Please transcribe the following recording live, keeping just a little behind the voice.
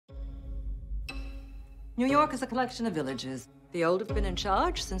New York is a collection of villages. The old have been in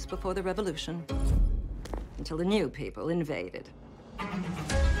charge since before the Revolution, until the new people invaded.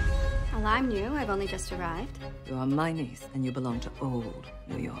 Well, I'm new. I've only just arrived. You are my niece, and you belong to old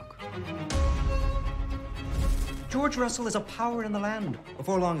New York. George Russell is a power in the land.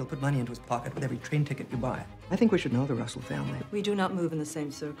 Before long, he'll put money into his pocket with every train ticket you buy. I think we should know the Russell family. We do not move in the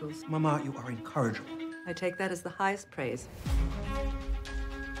same circles. Mama, you are incorrigible. I take that as the highest praise.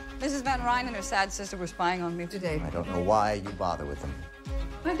 Mrs. Van Rhijn and her sad sister were spying on me today. I don't know why you bother with them.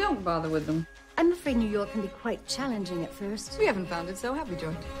 I don't bother with them. I'm afraid New York can be quite challenging at first. We haven't found it so, have we,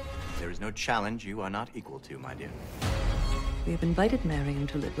 George? There is no challenge you are not equal to, my dear. We have invited Marian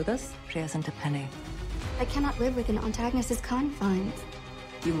to live with us. She hasn't a penny. I cannot live within Aunt Agnes's confines.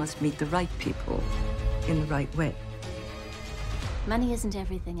 You must meet the right people in the right way. Money isn't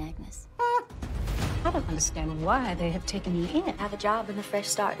everything, Agnes. I don't understand why they have taken you in. I have a job and the fresh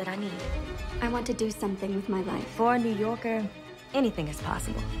start that I need. I want to do something with my life. For a New Yorker, anything is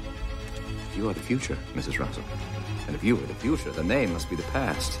possible. You are the future, Mrs. Russell. And if you are the future, then they must be the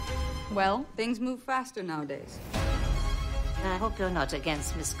past. Well, things move faster nowadays. I hope you're not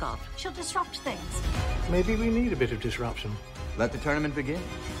against Miss Scott. She'll disrupt things. Maybe we need a bit of disruption. Let the tournament begin.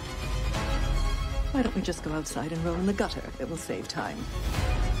 Why don't we just go outside and roll in the gutter? It will save time.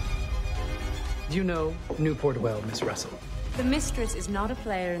 You know Newport well, Miss Russell. The mistress is not a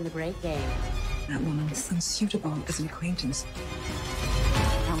player in the great game. That woman is unsuitable as an acquaintance.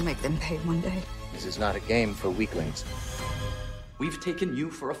 I'll make them pay one day. This is not a game for weaklings. We've taken you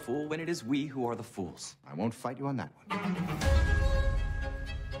for a fool when it is we who are the fools. I won't fight you on that one.